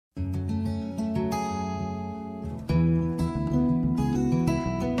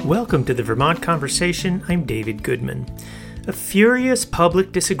Welcome to the Vermont Conversation. I'm David Goodman. A furious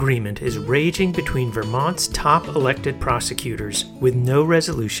public disagreement is raging between Vermont's top elected prosecutors with no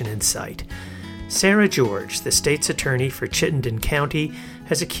resolution in sight. Sarah George, the state's attorney for Chittenden County,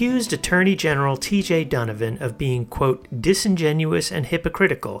 has accused Attorney General T.J. Donovan of being, quote, disingenuous and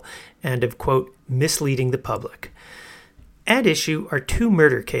hypocritical and of, quote, misleading the public. At issue are two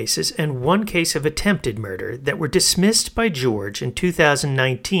murder cases and one case of attempted murder that were dismissed by George in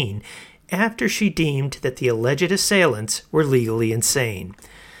 2019 after she deemed that the alleged assailants were legally insane.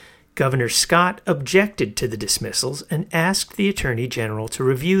 Governor Scott objected to the dismissals and asked the Attorney General to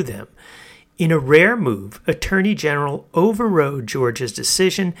review them. In a rare move, Attorney General overrode George's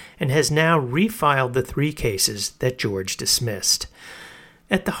decision and has now refiled the three cases that George dismissed.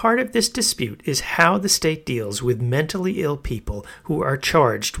 At the heart of this dispute is how the state deals with mentally ill people who are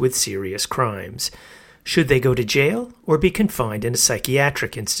charged with serious crimes. Should they go to jail or be confined in a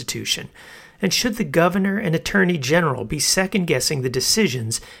psychiatric institution? And should the governor and attorney general be second-guessing the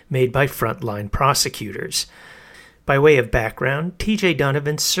decisions made by frontline prosecutors? By way of background, T.J.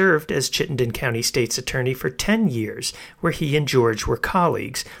 Donovan served as Chittenden County State's attorney for 10 years, where he and George were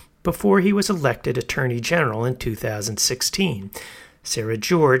colleagues, before he was elected attorney general in 2016. Sarah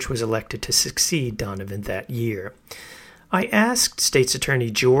George was elected to succeed Donovan that year. I asked State's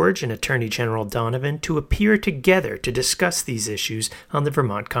Attorney George and Attorney General Donovan to appear together to discuss these issues on the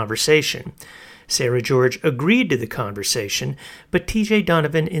Vermont Conversation. Sarah George agreed to the conversation, but T.J.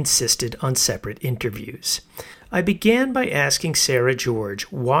 Donovan insisted on separate interviews. I began by asking Sarah George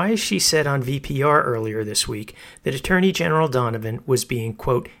why she said on VPR earlier this week that Attorney General Donovan was being,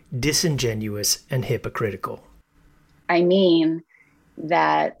 quote, disingenuous and hypocritical. I mean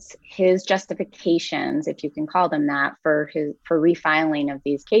that his justifications, if you can call them that, for refiling of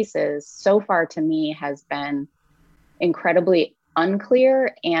these cases so far to me has been incredibly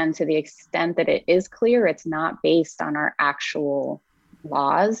unclear, and to the extent that it is clear, it's not based on our actual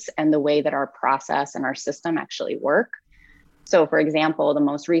laws and the way that our process and our system actually work. So, for example, the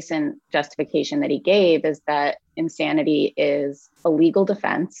most recent justification that he gave is that insanity is a legal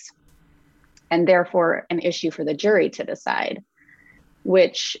defense and therefore an issue for the jury to decide,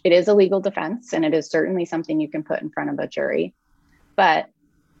 which it is a legal defense, and it is certainly something you can put in front of a jury. But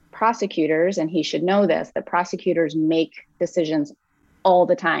prosecutors, and he should know this, that prosecutors make decisions all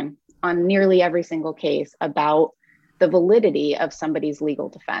the time on nearly every single case about the validity of somebody's legal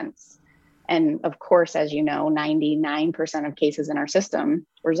defense. And of course, as you know, 99% of cases in our system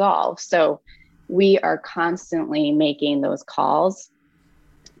resolve. So we are constantly making those calls.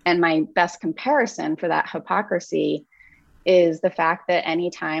 And my best comparison for that hypocrisy is the fact that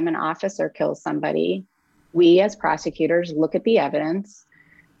anytime an officer kills somebody, we as prosecutors look at the evidence,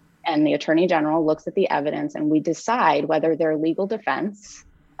 and the attorney general looks at the evidence, and we decide whether their legal defense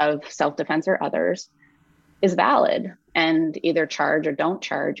of self-defense or others is valid, and either charge or don't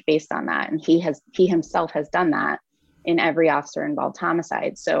charge based on that. And he himself has done that in every officer involved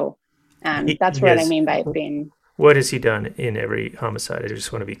homicide. So that's what I mean by being. What has he done in every homicide? I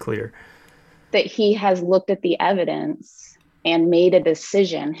just want to be clear. That he has looked at the evidence and made a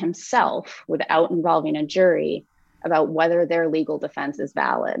decision himself without involving a jury about whether their legal defense is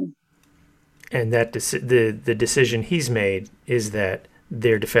valid. And that the decision he's made is that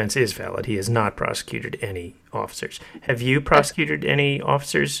their defense is valid. He has not prosecuted any officers. Have you prosecuted any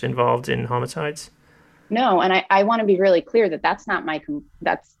officers involved in homicides? No, and I want to be really clear that that's not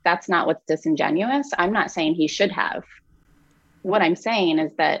that's not what's disingenuous. I'm not saying he should have. What I'm saying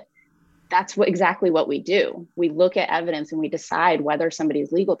is that that's exactly what we do. We look at evidence and we decide whether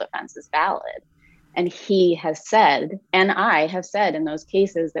somebody's legal defense is valid. And he has said, and I have said in those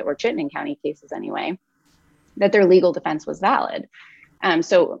cases that were Chittenden County cases anyway, that their legal defense was valid.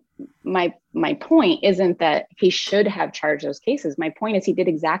 So my point isn't that he should have charged those cases. My point is he did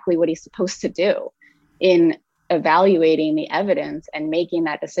exactly what he's supposed to do in evaluating the evidence and making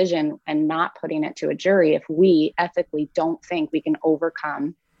that decision and not putting it to a jury if we ethically don't think we can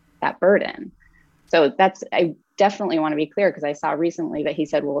overcome that burden. So I definitely want to be clear, because I saw recently that he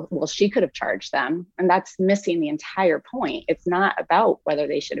said, well, she could have charged them. And that's missing the entire point. It's not about whether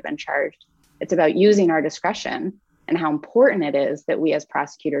they should have been charged. It's about using our discretion and how important it is that we as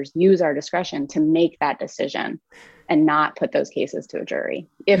prosecutors use our discretion to make that decision and not put those cases to a jury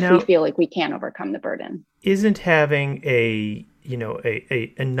if we feel like we can't overcome the burden. Isn't having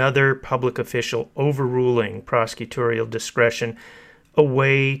another public official overruling prosecutorial discretion a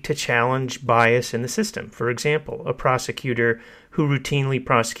way to challenge bias in the system? For example, a prosecutor who routinely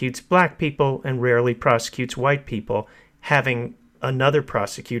prosecutes black people and rarely prosecutes white people, having another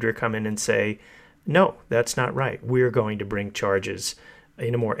prosecutor come in and say, no, that's not right. We're going to bring charges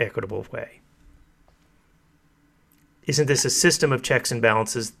in a more equitable way. Isn't this a system of checks and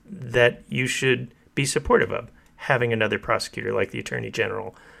balances that you should be supportive of, having another prosecutor like the Attorney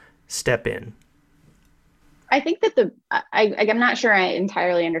General step in? I think that I'm not sure I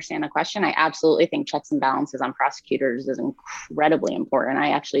entirely understand the question. I absolutely think checks and balances on prosecutors is incredibly important.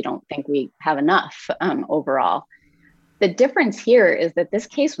 I actually don't think we have enough overall. The difference here is that this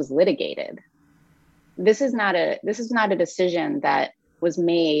case was litigated. This is not a decision that was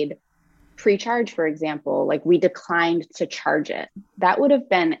made pre-charge, for example, like we declined to charge it. That would have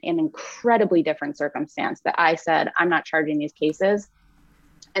been an incredibly different circumstance that I said, I'm not charging these cases.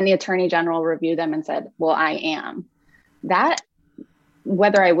 And the Attorney General reviewed them and said, well, I am. That,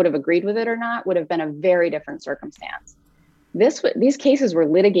 whether I would have agreed with it or not, would have been a very different circumstance. These cases were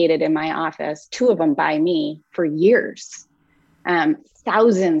litigated in my office, 2 of them by me, for years.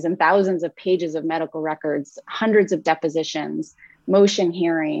 Thousands and thousands of pages of medical records, hundreds of depositions, motion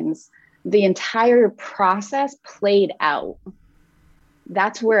hearings. The entire process played out.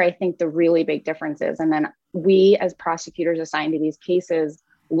 That's where I think the really big difference is. And then we, as prosecutors assigned to these cases,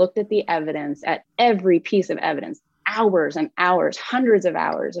 looked at the evidence, at every piece of evidence, hours and hours, hundreds of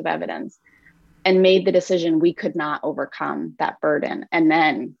hours of evidence, and made the decision we could not overcome that burden. And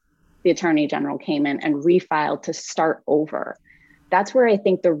then the Attorney General came in and refiled to start over. That's where I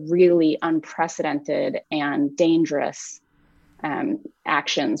think the really unprecedented and dangerous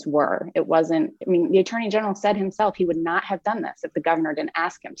actions were. It wasn't, the Attorney General said himself he would not have done this if the governor didn't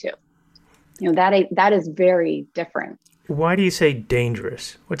ask him to. That is very different. Why do you say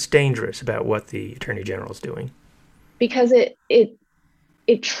dangerous? What's dangerous about what the Attorney General is doing? Because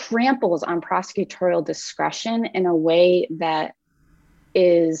it tramples on prosecutorial discretion in a way that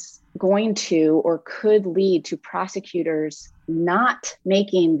is going to or could lead to prosecutors not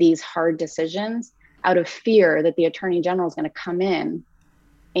making these hard decisions out of fear that the Attorney General is going to come in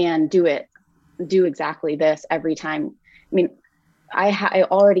and do exactly this every time. I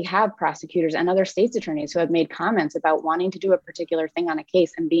already have prosecutors and other states attorneys who have made comments about wanting to do a particular thing on a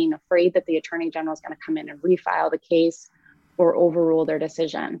case and being afraid that the Attorney General is going to come in and refile the case or overrule their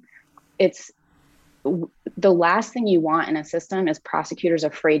decision. It's the last thing you want in a system is prosecutors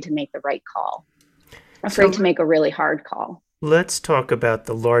afraid to make the right call, afraid to make a really hard call. Let's talk about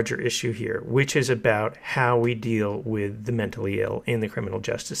the larger issue here, which is about how we deal with the mentally ill in the criminal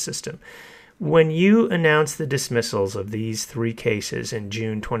justice system. When you announced the dismissals of these 3 cases in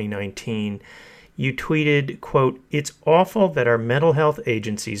June 2019, you tweeted, quote, "It's awful that our mental health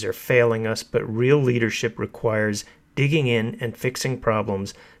agencies are failing us, but real leadership requires digging in and fixing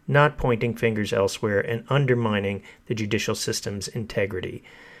problems, not pointing fingers elsewhere and undermining the judicial system's integrity."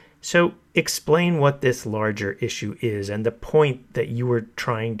 So explain what this larger issue is and the point that you were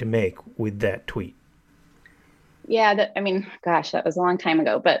trying to make with that tweet. Yeah, that was a long time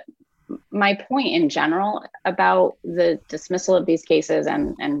ago, but my point in general about the dismissal of these cases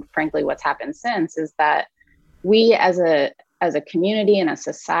and frankly what's happened since is that we as a community and a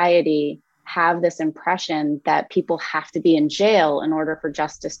society have this impression that people have to be in jail in order for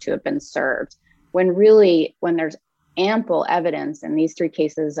justice to have been served, when there's ample evidence in these 3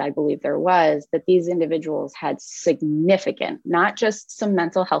 cases, I believe there was, that these individuals had significant, not just some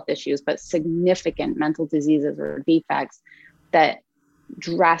mental health issues, but significant mental diseases or defects that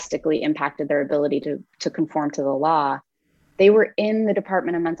drastically impacted their ability to conform to the law. They were in the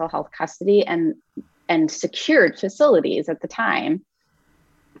Department of Mental Health custody and secured facilities at the time,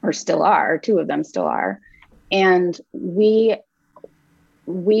 or still are. 2 of them still are. And we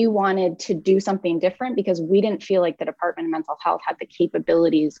wanted to do something different because we didn't feel like the Department of Mental Health had the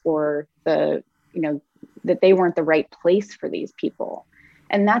capabilities or that they weren't the right place for these people.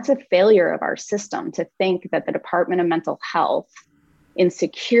 And that's a failure of our system, to think that the Department of Mental Health in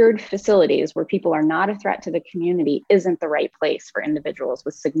secured facilities where people are not a threat to the community isn't the right place for individuals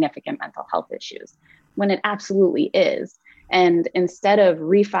with significant mental health issues, when it absolutely is. And instead of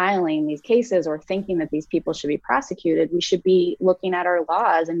refiling these cases or thinking that these people should be prosecuted, we should be looking at our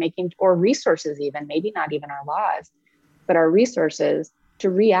laws and or resources even, maybe not even our laws, but our resources, to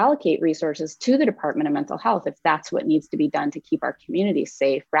reallocate resources to the Department of Mental Health if that's what needs to be done to keep our communities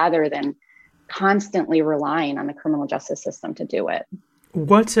safe, rather than constantly relying on the criminal justice system to do it.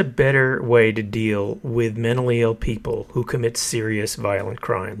 What's a better way to deal with mentally ill people who commit serious violent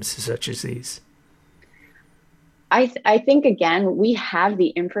crimes such as these? I think, again, we have the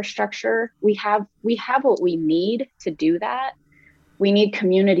infrastructure. We have what we need to do that. We need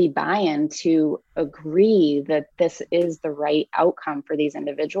community buy-in to agree that this is the right outcome for these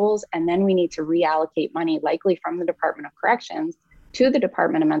individuals. And then we need to reallocate money, likely from the Department of Corrections to the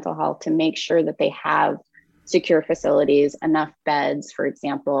Department of Mental Health, to make sure that they have secure facilities, enough beds, for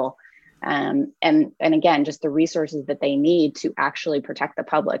example, and again, just the resources that they need to actually protect the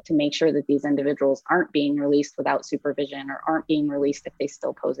public, to make sure that these individuals aren't being released without supervision or aren't being released if they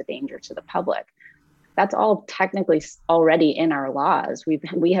still pose a danger to the public. That's all technically already in our laws.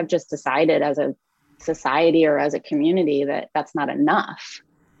 We have just decided as a society or as a community that that's not enough.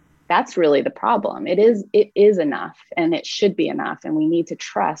 That's really the problem. It is enough, and it should be enough. And we need to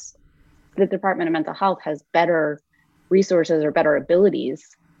trust that the Department of Mental Health has better resources or better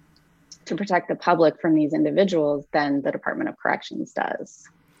abilities to protect the public from these individuals than the Department of Corrections does.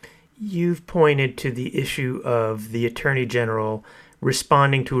 You've pointed to the issue of the Attorney General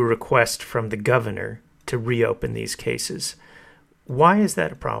responding to a request from the governor to reopen these cases. Why is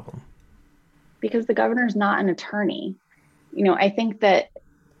that a problem? Because the governor's not an attorney. I think that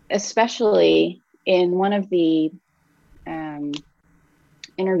especially in one of the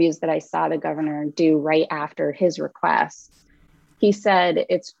interviews that I saw the governor do right after his request, he said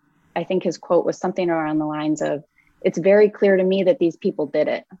I think his quote was something around the lines of, "It's very clear to me that these people did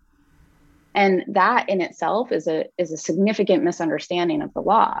it." And that in itself is a significant misunderstanding of the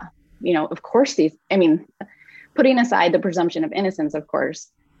law. Of course, putting aside the presumption of innocence, of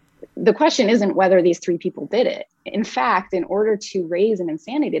course, the question isn't whether these three people did it. In fact, in order to raise an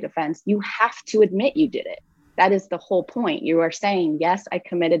insanity defense, you have to admit you did it. That is the whole point. You are saying, yes, I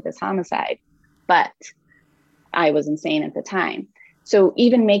committed this homicide, but I was insane at the time. So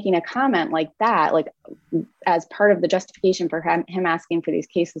even making a comment like that, like as part of the justification for him asking for these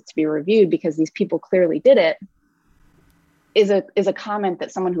cases to be reviewed because these people clearly did it, is a comment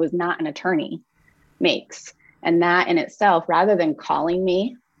that someone who is not an attorney makes. And that in itself, rather than calling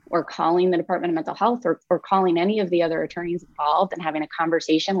me or calling the Department of Mental Health or calling any of the other attorneys involved and having a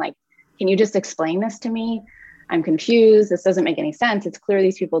conversation like, can you just explain this to me? I'm confused. This doesn't make any sense. It's clear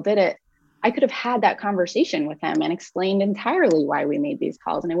these people did it. I could have had that conversation with him and explained entirely why we made these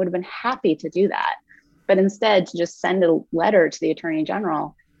calls, and I would have been happy to do that. But instead, to just send a letter to the Attorney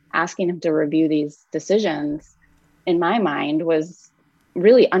General asking him to review these decisions, in my mind, was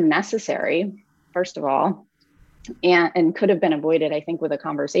really unnecessary, first of all, and could have been avoided, I think, with a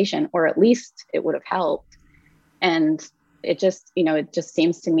conversation, or at least it would have helped. And it just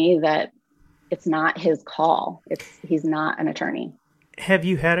seems to me that it's not his call. He's not an attorney. Have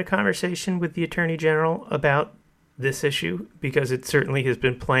you had a conversation with the Attorney General about this issue? Because it certainly has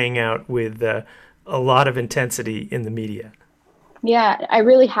been playing out with a lot of intensity in the media. Yeah, I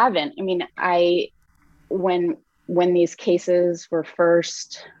really haven't. When these cases were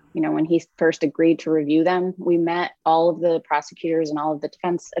first, when he first agreed to review them, we met all of the prosecutors and all of the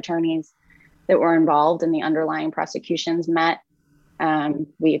defense attorneys that were involved in the underlying prosecutions met.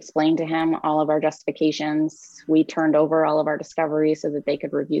 We explained to him all of our justifications. We turned over all of our discovery so that they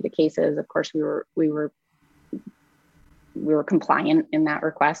could review the cases. Of course, we were compliant in that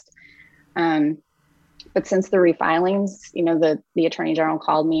request. But since the refilings, the Attorney General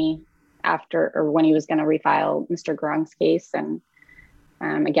called me after or when he was going to refile Mr. Grunk's case, and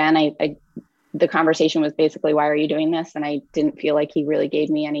again, the conversation was basically, "Why are you doing this?" And I didn't feel like he really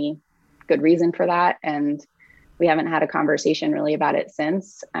gave me any good reason for that, and we haven't had a conversation really about it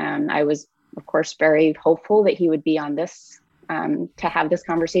since. I was, of course, very hopeful that he would be on this to have this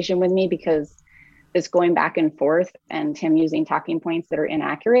conversation with me, because this going back and forth and him using talking points that are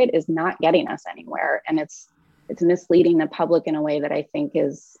inaccurate is not getting us anywhere. And it's misleading the public in a way that I think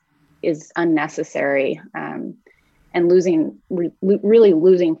is unnecessary, and really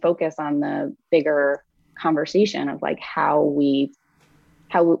losing focus on the bigger conversation of like how we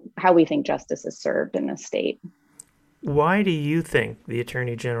think justice is served in this state. Why do you think the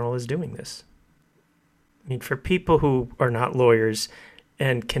Attorney General is doing this? For people who are not lawyers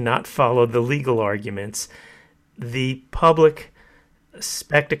and cannot follow the legal arguments, the public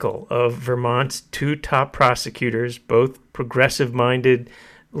spectacle of Vermont's two top prosecutors, both progressive-minded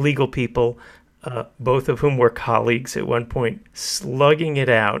legal people, both of whom were colleagues at one point, slugging it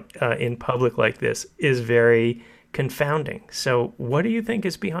out in public like this is very confounding. So what do you think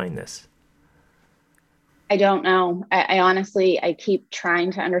is behind this? I don't know. I honestly keep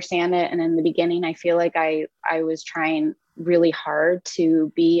trying to understand it. And in the beginning, I feel like I was trying really hard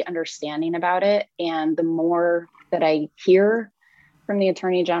to be understanding about it. And the more that I hear from the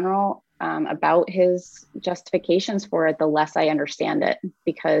Attorney General about his justifications for it, the less I understand it.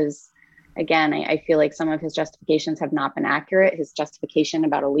 Because again, I feel like some of his justifications have not been accurate. His justification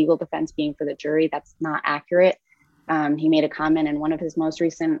about a legal defense being for the jury, that's not accurate. He made a comment in one of his most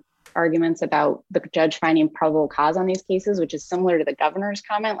recent arguments about the judge finding probable cause on these cases, which is similar to the governor's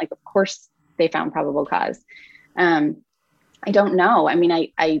comment. Like, of course, they found probable cause. I don't know. I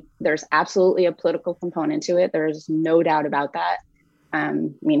mean, there's absolutely a political component to it. There's no doubt about that. I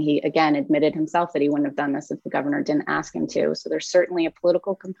mean, he again admitted himself that he wouldn't have done this if the governor didn't ask him to. So there's certainly a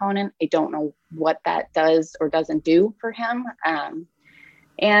political component. I don't know what that does or doesn't do for him.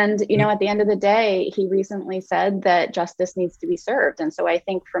 And, you know, at the end of the day, he recently said that justice needs to be served. And so I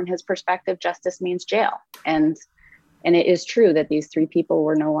think from his perspective, justice means jail. And it is true that these three people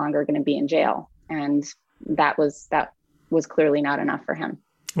were no longer going to be in jail. And that was clearly not enough for him.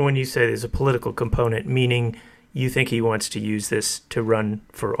 When you say there's a political component, meaning you think he wants to use this to run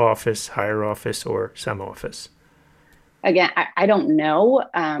for office, higher office, or some office? Again, I don't know,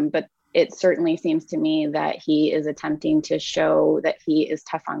 but it certainly seems to me that he is attempting to show that he is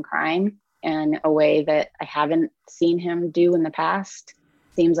tough on crime in a way that I haven't seen him do in the past.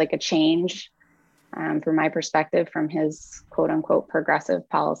 Seems like a change from my perspective from his quote unquote progressive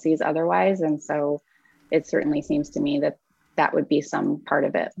policies otherwise. And so it certainly seems to me that that would be some part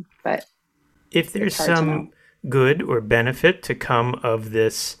of it. But if there's some good or benefit to come of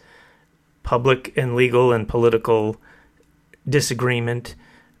this public and legal and political disagreement,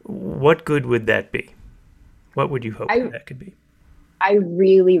 what good would that be? What would you hope that could be? I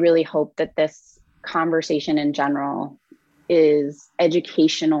really, really hope that this conversation in general is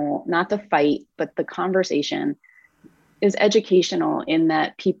educational, not the fight, but the conversation is educational in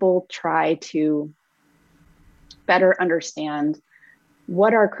that people try to better understand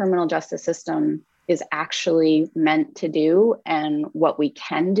what our criminal justice system is actually meant to do and what we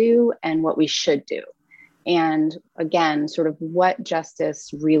can do and what we should do. And again, sort of what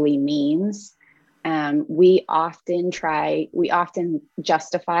justice really means. We often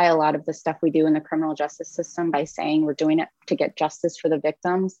justify a lot of the stuff we do in the criminal justice system by saying we're doing it to get justice for the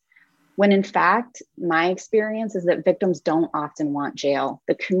victims. When in fact, my experience is that victims don't often want jail.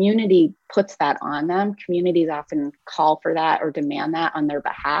 The community puts that on them. Communities often call for that or demand that on their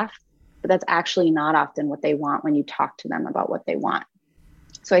behalf, but that's actually not often what they want when you talk to them about what they want.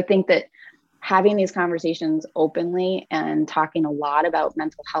 So I think that having these conversations openly and talking a lot about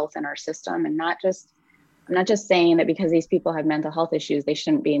mental health in our system, and I'm not just saying that because these people have mental health issues, they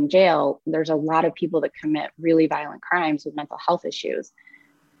shouldn't be in jail. There's a lot of people that commit really violent crimes with mental health issues.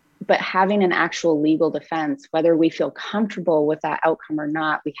 But having an actual legal defense, whether we feel comfortable with that outcome or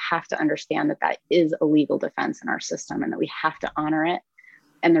not, we have to understand that that is a legal defense in our system and that we have to honor it.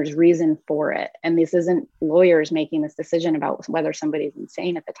 And there's reason for it. And this isn't lawyers making this decision about whether somebody's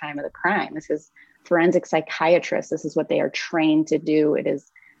insane at the time of the crime. This is forensic psychiatrists. This is what they are trained to do.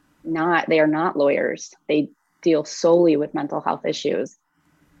 They are not lawyers. They deal solely with mental health issues.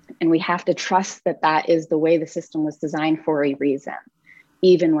 And we have to trust that that is the way the system was designed for a reason,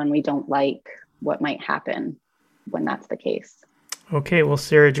 even when we don't like what might happen when that's the case. Okay, well,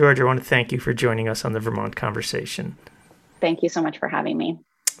 Sarah George, I want to thank you for joining us on the Vermont Conversation. Thank you so much for having me.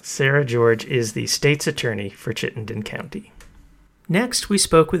 Sarah George is the state's attorney for Chittenden County. Next, we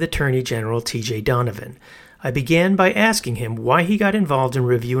spoke with Attorney General T.J. Donovan. I began by asking him why he got involved in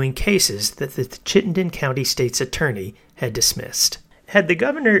reviewing cases that the Chittenden County State's Attorney had dismissed. Had the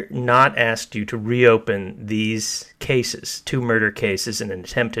governor not asked you to reopen these cases, 2 murder cases and an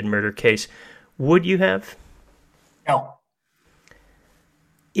attempted murder case, would you have? No.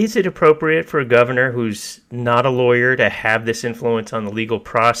 Is it appropriate for a governor who's not a lawyer to have this influence on the legal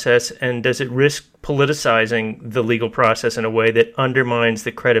process? And does it risk politicizing the legal process in a way that undermines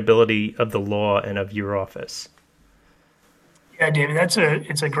the credibility of the law and of your office? Yeah, David,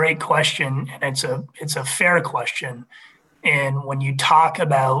 it's a great question, and it's a fair question. And when you talk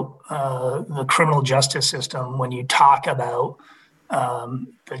about the criminal justice system, when you talk about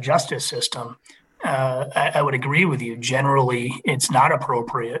the justice system, I would agree with you. Generally, it's not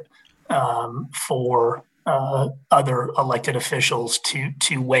appropriate for other elected officials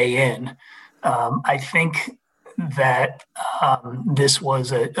to weigh in. I think that this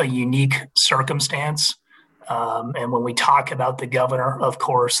was a unique circumstance. And when we talk about the governor, of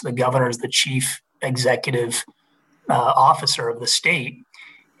course, the governor is the chief executive officer of the state.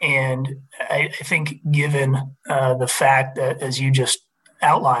 And I think given the fact that, as you just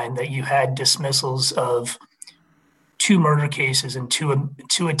outlined, that you had dismissals of 2 murder cases and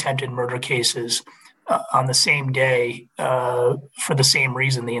two attempted murder cases on the same day for the same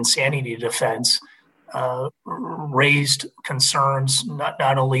reason, the insanity defense, raised concerns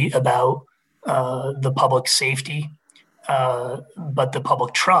not only about the public safety, but the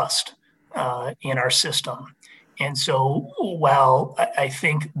public trust in our system. And so while I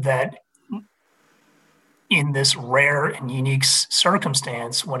think that in this rare and unique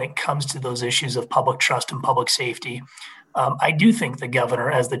circumstance, when it comes to those issues of public trust and public safety, I do think the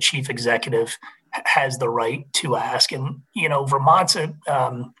governor, as the chief executive, has the right to ask. And, Vermont's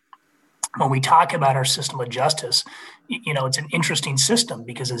when we talk about our system of justice, it's an interesting system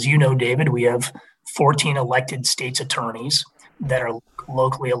because, as you know, David, we have 14 elected state's attorneys that are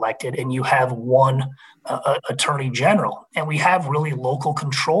locally elected, and you have one attorney general. And we have really local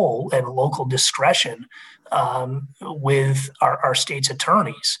control and local discretion with our state's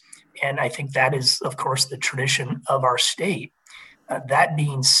attorneys. And I think that is, of course, the tradition of our state. That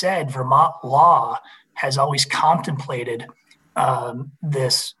being said, Vermont law has always contemplated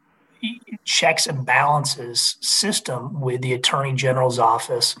this checks and balances system with the Attorney General's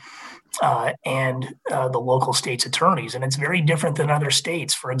office and the local state's attorneys. And it's very different than other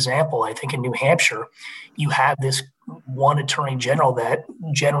states. For example, I think in New Hampshire, you have this one Attorney General that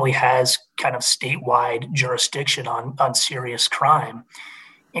generally has kind of statewide jurisdiction on serious crime.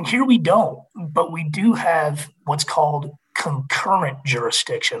 And here we don't, but we do have what's called concurrent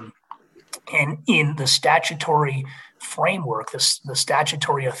jurisdiction. And in the statutory framework, the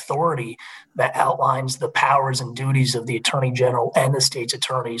statutory authority that outlines the powers and duties of the Attorney General and the state's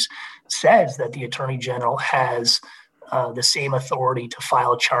attorneys says that the Attorney General has the same authority to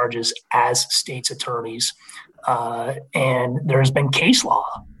file charges as state's attorneys. And there's been case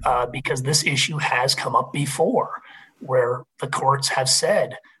law because this issue has come up before, where the courts have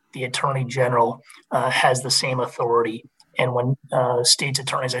said the Attorney General has the same authority. And when state's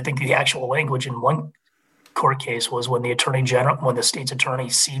attorneys, I think the actual language in one court case was when the state's attorney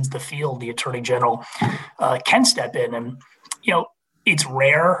cedes the field, the Attorney General can step in. And, it's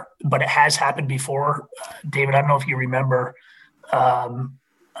rare, but it has happened before. David, I don't know if you remember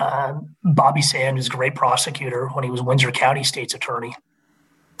Bobby Sanders, great prosecutor, when he was Windsor County state's attorney,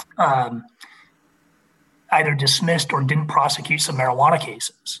 either dismissed or didn't prosecute some marijuana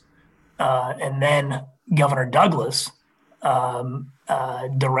cases. And then Governor Douglas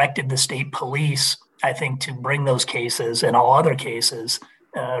directed the state police, I think, to bring those cases and all other cases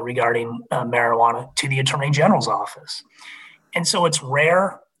regarding marijuana to the Attorney General's office. And so it's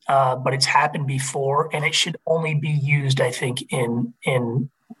rare, but it's happened before, and it should only be used, I think, in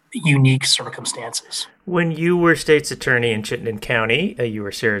unique circumstances. When you were state's attorney in Chittenden County, you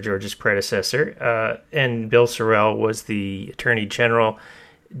were Sarah George's predecessor, and Bill Sorrell was the Attorney General.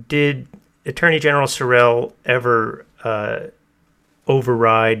 Did Attorney General Sorrell ever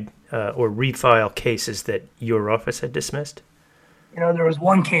override or refile cases that your office had dismissed? There was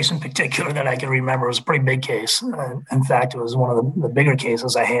one case in particular that I can remember. It was a pretty big case. In fact, it was one of the bigger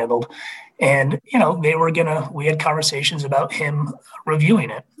cases I handled. And, we had conversations about him reviewing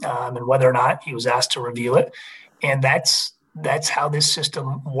it and whether or not he was asked to review it. And that's how this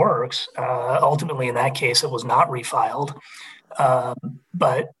system works. Ultimately, in that case, it was not refiled.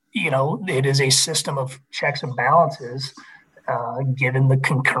 But, it is a system of checks and balances given the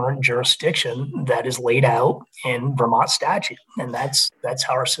concurrent jurisdiction that is laid out in Vermont statute. And that's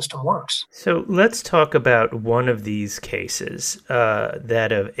how our system works. So let's talk about one of these cases,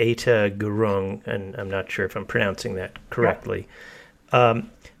 that of Eta Gurung, and I'm not sure if I'm pronouncing that correctly. Yeah.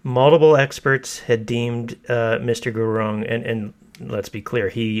 Multiple experts had deemed Mr. Gurung, and let's be clear,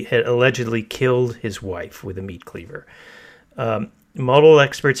 he had allegedly killed his wife with a meat cleaver. Multiple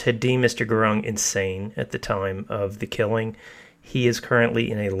experts had deemed Mr. Gurung insane at the time of the killing. He is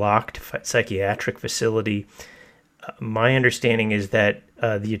currently in a locked psychiatric facility. My understanding is that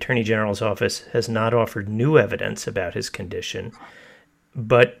the Attorney General's office has not offered new evidence about his condition,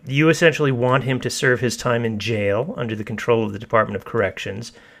 but you essentially want him to serve his time in jail under the control of the Department of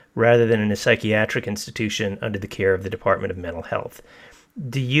Corrections rather than in a psychiatric institution under the care of the Department of Mental Health.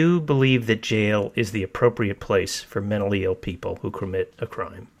 Do you believe that jail is the appropriate place for mentally ill people who commit a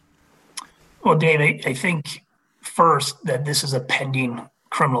crime? Well, Dave, I think first that this is a pending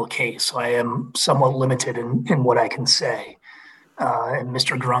criminal case. So I am somewhat limited in what I can say. And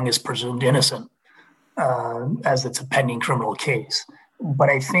Mr. Gurung is presumed innocent as it's a pending criminal case. But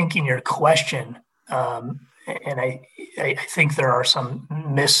I think in your question, and I think there are some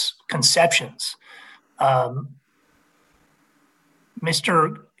misconceptions. I'm not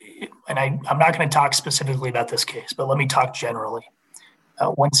going to talk specifically about this case, but let me talk generally.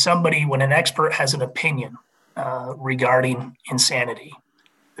 When an expert has an opinion regarding insanity,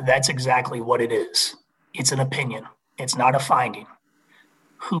 that's exactly what it is. It's an opinion. It's not a finding.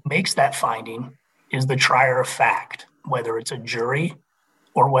 Who makes that finding is the trier of fact, whether it's a jury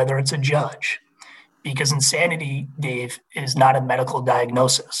or whether it's a judge. Because insanity, Dave, is not a medical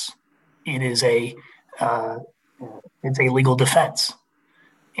diagnosis. It is it's a legal defense.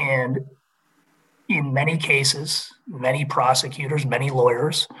 And in many cases, many prosecutors, many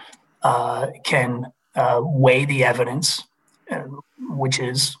lawyers can weigh the evidence, which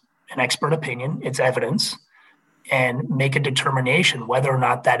is an expert opinion, it's evidence, and make a determination whether or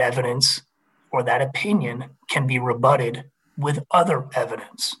not that evidence or that opinion can be rebutted with other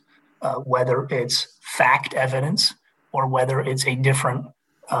evidence, whether it's fact evidence or whether it's a different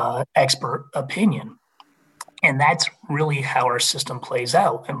expert opinion. And that's really how our system plays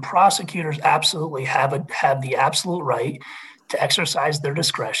out. And prosecutors absolutely have the absolute right to exercise their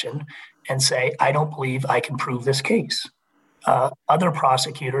discretion and say, I don't believe I can prove this case. Other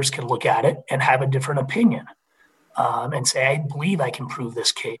prosecutors can look at it and have a different opinion and say, I believe I can prove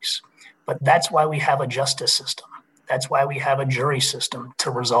this case. But that's why we have a justice system. That's why we have a jury system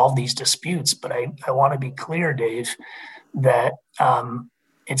to resolve these disputes. But I want to be clear, Dave, that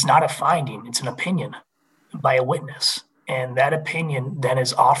it's not a finding, it's an opinion by a witness. And that opinion then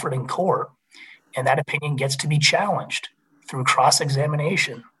is offered in court, and that opinion gets to be challenged through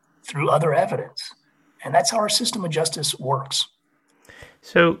cross-examination, through other evidence. And that's how our system of justice works.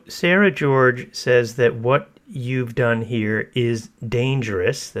 So Sarah George says that what you've done here is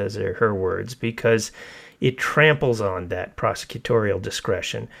dangerous, those are her words, because it tramples on that prosecutorial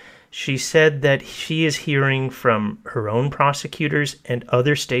discretion. She said that she is hearing from her own prosecutors and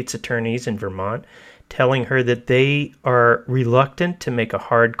other states' attorneys in Vermont telling her that they are reluctant to make a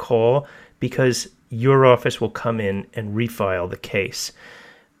hard call because your office will come in and refile the case.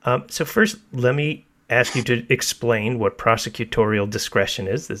 So first, let me ask you to explain what prosecutorial discretion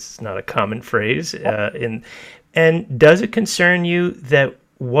is. This is not a common phrase. And does it concern you that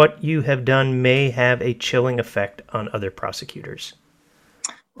what you have done may have a chilling effect on other prosecutors?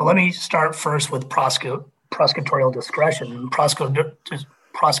 Well, let me start first with prosecutorial discretion.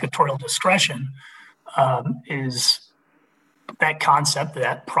 Prosecutorial discretion is that concept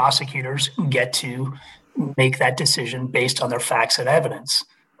that prosecutors get to make that decision based on their facts and evidence.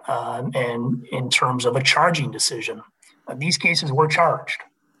 And in terms of a charging decision, these cases were charged.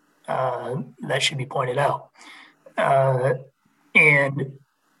 That should be pointed out. And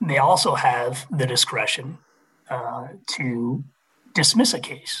they also have the discretion to dismiss a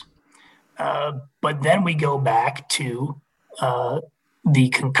case. But then we go back to the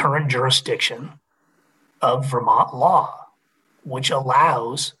concurrent jurisdiction of Vermont law, which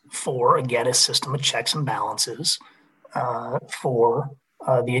allows for, again, a system of checks and balances for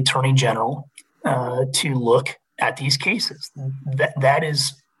the Attorney General to look at these cases. That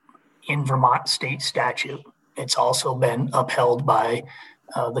is in Vermont state statute. It's also been upheld by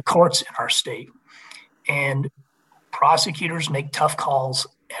the courts in our state. And prosecutors make tough calls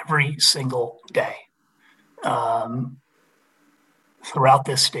every single day throughout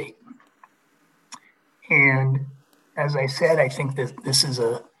this state. And as I said, I think that this is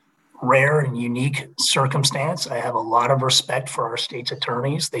a rare and unique circumstance. I have a lot of respect for our state's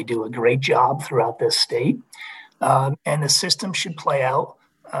attorneys. They do a great job throughout this state. And the system should play out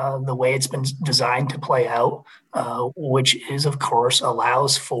the way it's been designed to play out, which is, of course,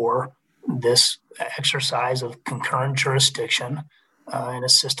 allows for this exercise of concurrent jurisdiction and a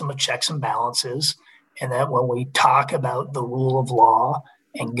system of checks and balances. And that when we talk about the rule of law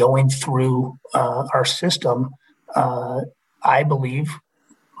and going through our system, I believe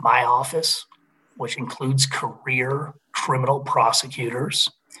my office, which includes career criminal prosecutors,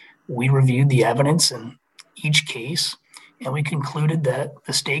 we reviewed the evidence in each case, and we concluded that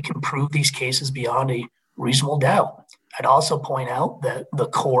the state can prove these cases beyond a reasonable doubt. I'd also point out that the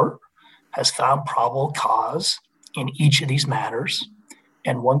court has found probable cause in each of these matters,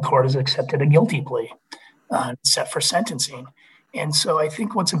 and one court has accepted a guilty plea set for sentencing. And so I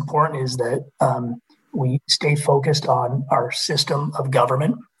think what's important is that we stay focused on our system of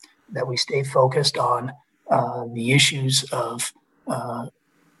government, that we stay focused on the issues of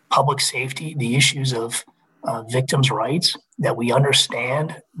public safety, the issues of victims' rights, that we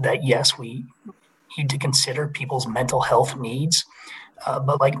understand that, yes, we need to consider people's mental health needs.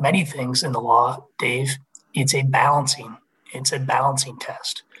 But like many things in the law, Dave, it's a balancing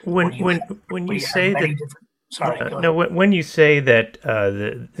test. When you say that, when you say that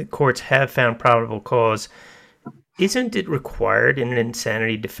the courts have found probable cause, isn't it required in an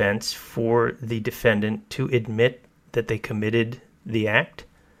insanity defense for the defendant to admit that they committed the act?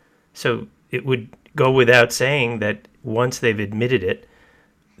 So it would go without saying that once they've admitted it,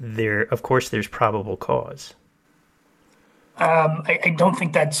 of course there's probable cause. I don't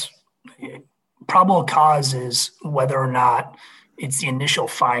think that's probable cause is whether or not it's the initial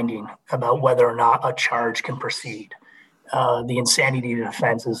finding about whether or not a charge can proceed. The insanity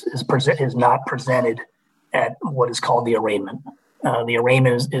defense is not presented at what is called the arraignment. The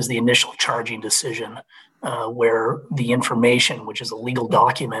arraignment is the initial charging decision where the information, which is a legal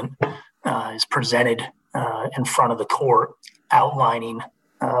document, is presented in front of the court outlining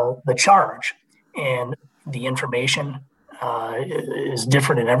the charge. And the information is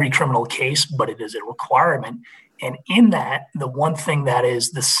different in every criminal case, but it is a requirement. And in that, the one thing that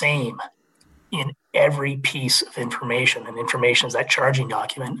is the same in every piece of information, and information is that charging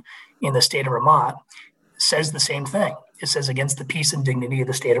document in the state of Vermont, says the same thing. It says against the peace and dignity of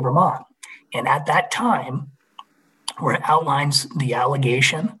the state of Vermont. And at that time, where it outlines the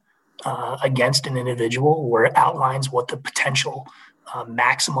allegation against an individual, where it outlines what the potential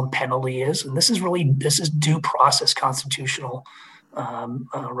maximum penalty is, and this is due process constitutional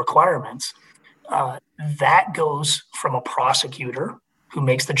requirements. That goes from a prosecutor who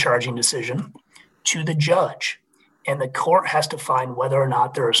makes the charging decision to the judge, and the court has to find whether or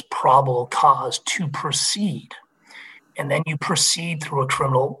not there is probable cause to proceed. And then you proceed through a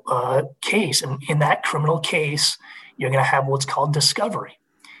criminal case, and in that criminal case, you're going to have what's called discovery.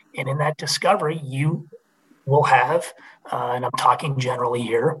 And in that discovery, you will have, and I'm talking generally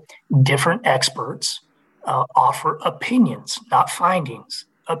here, different experts offer opinions, not findings,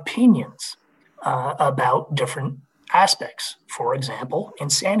 opinions about different aspects. For example,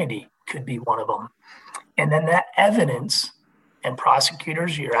 insanity could be one of them. And then that evidence, and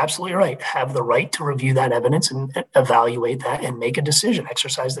prosecutors, you're absolutely right, have the right to review that evidence and evaluate that and make a decision,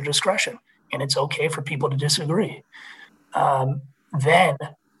 exercise their discretion. And it's okay for people to disagree. Then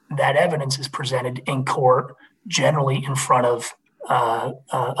that evidence is presented in court, generally in front of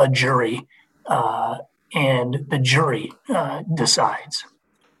a jury, and the jury decides.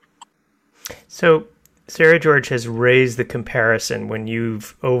 So Sarah George has raised the comparison when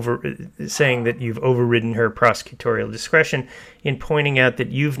saying that you've overridden her prosecutorial discretion in pointing out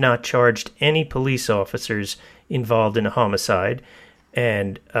that you've not charged any police officers involved in a homicide.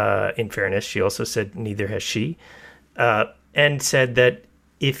 And in fairness, she also said neither has she, and said that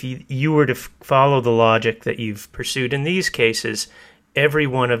if you were to follow the logic that you've pursued in these cases, every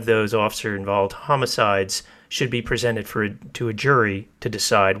one of those officer-involved homicides should be presented to a jury to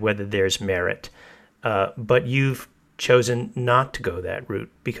decide whether there's merit. But you've chosen not to go that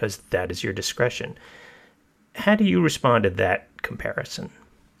route because that is your discretion. How do you respond to that comparison?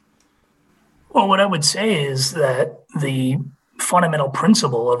 Well, what I would say is that the fundamental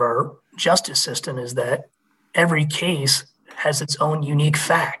principle of our justice system is that every case has its own unique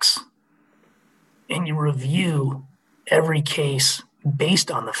facts. And you review every case based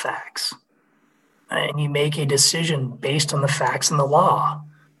on the facts. And you make a decision based on the facts and the law.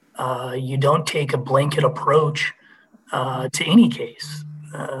 You don't take a blanket approach to any case.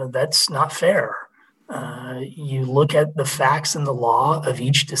 That's not fair. You look at the facts and the law of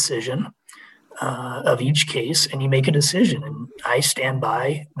each decision, of each case, and you make a decision. And I stand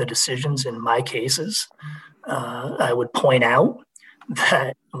by the decisions in my cases. I would point out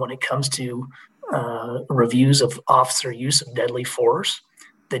that when it comes to reviews of officer use of deadly force,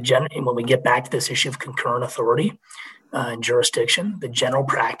 when we get back to this issue of concurrent authority and jurisdiction, the general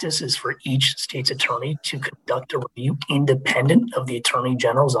practice is for each state's attorney to conduct a review independent of the attorney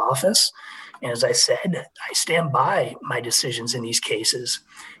general's office. And as I said, I stand by my decisions in these cases.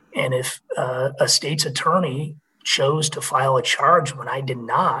 And if a state's attorney chose to file a charge when I did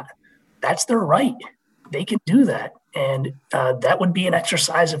not, that's their right. They can do that. And that would be an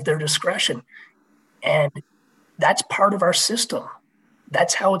exercise of their discretion. And that's part of our system.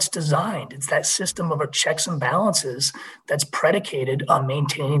 That's how it's designed. It's that system of our checks and balances that's predicated on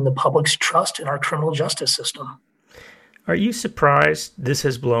maintaining the public's trust in our criminal justice system. Are you surprised this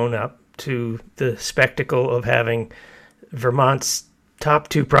has blown up to the spectacle of having Vermont's top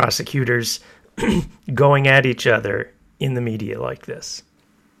two prosecutors going at each other in the media like this?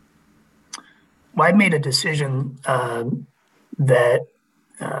 Well, I made a decision that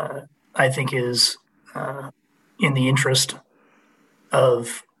I think is in the interest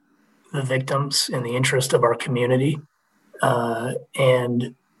of the victims, in the interest of our community.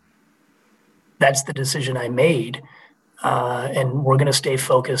 And that's the decision I made. And we're going to stay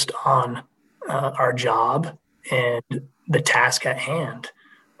focused on our job and the task at hand.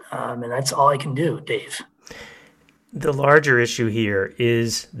 And that's all I can do, Dave. The larger issue here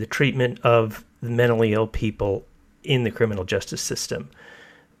is the treatment of the mentally ill people in the criminal justice system.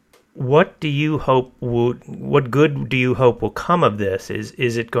 What do you hope what good do you hope will come of this?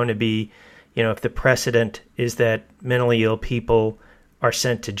 Is it going to be, if the precedent is that mentally ill people are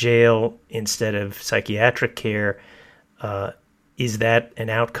sent to jail instead of psychiatric care, is that an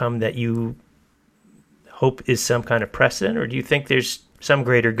outcome that you hope is some kind of precedent, or do you think there's some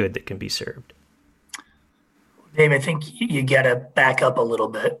greater good that can be served? Dave, I think you got to back up a little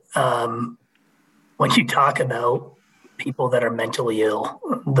bit. When you talk about people that are mentally ill.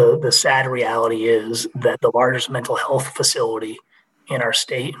 The sad reality is that the largest mental health facility in our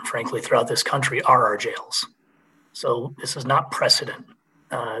state and frankly throughout this country are our jails. So this is not precedent.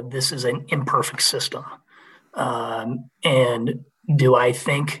 This is an imperfect system. And do I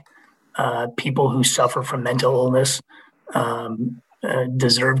think people who suffer from mental illness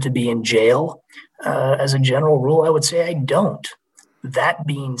deserve to be in jail? As a general rule, I would say I don't. That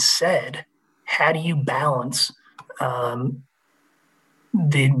being said, how do you balance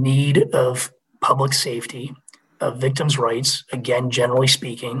the need of public safety, of victims' rights, again, generally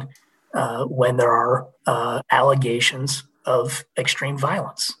speaking, when there are allegations of extreme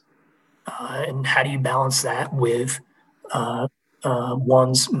violence? And how do you balance that with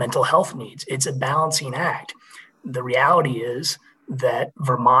one's mental health needs? It's a balancing act. The reality is that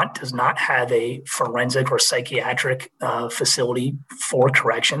Vermont does not have a forensic or psychiatric facility for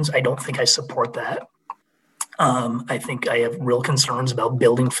corrections. I don't think I support that. I think I have real concerns about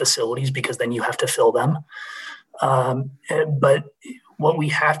building facilities because then you have to fill them. But what we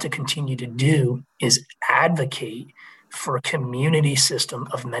have to continue to do is advocate for a community system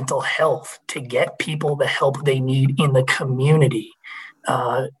of mental health to get people the help they need in the community,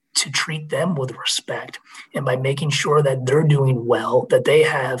 to treat them with respect, and by making sure that they're doing well, that they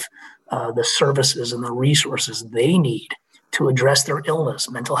have the services and the resources they need to address their illness.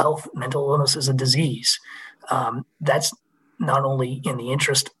 Mental illness is a disease. That's not only in the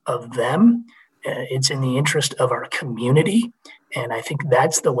interest of them, it's in the interest of our community. And I think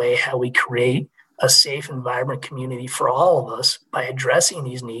that's the way how we create a safe and vibrant community for all of us, by addressing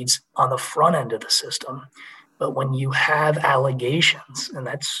these needs on the front end of the system. But when you have allegations, and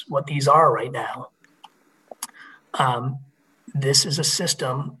that's what these are right now, this is a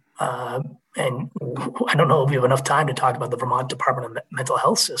system, and I don't know if we have enough time to talk about the Vermont Department of Mental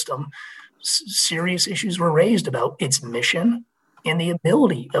Health system. Serious issues were raised about its mission and the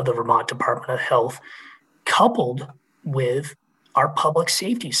ability of the Vermont Department of Health, coupled with our public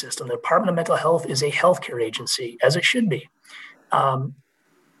safety system. The Department of Mental Health is a healthcare agency, as it should be.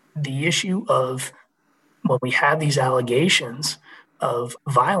 The issue of when we have these allegations of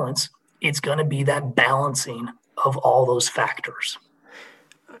violence, it's going to be that balancing of all those factors.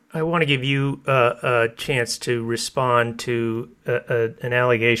 I want to give you a chance to respond to an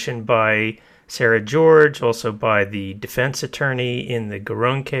allegation by Sarah George, also by the defense attorney in the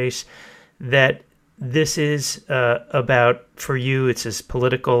Garone case, that this is about, for you, it's as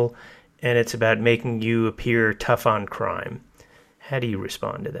political, and it's about making you appear tough on crime. How do you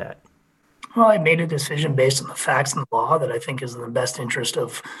respond to that? Well, I made a decision based on the facts and the law that I think is in the best interest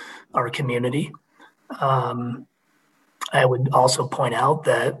of our community. I would also point out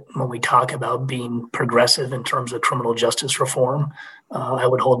that when we talk about being progressive in terms of criminal justice reform, I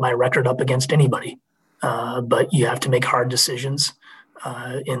would hold my record up against anybody. But you have to make hard decisions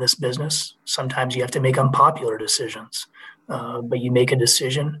in this business. Sometimes you have to make unpopular decisions. But you make a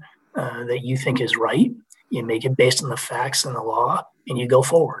decision that you think is right. You make it based on the facts and the law, and you go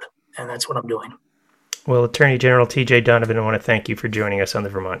forward. And that's what I'm doing. Well, Attorney General T.J. Donovan, I want to thank you for joining us on the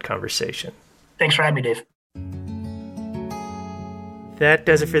Vermont Conversation. Thanks for having me, Dave. That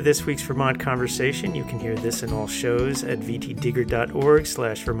does it for this week's Vermont Conversation. You can hear this and all shows at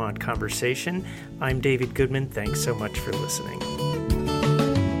vtdigger.org/Vermont Conversation. I'm David Goodman. Thanks so much for listening.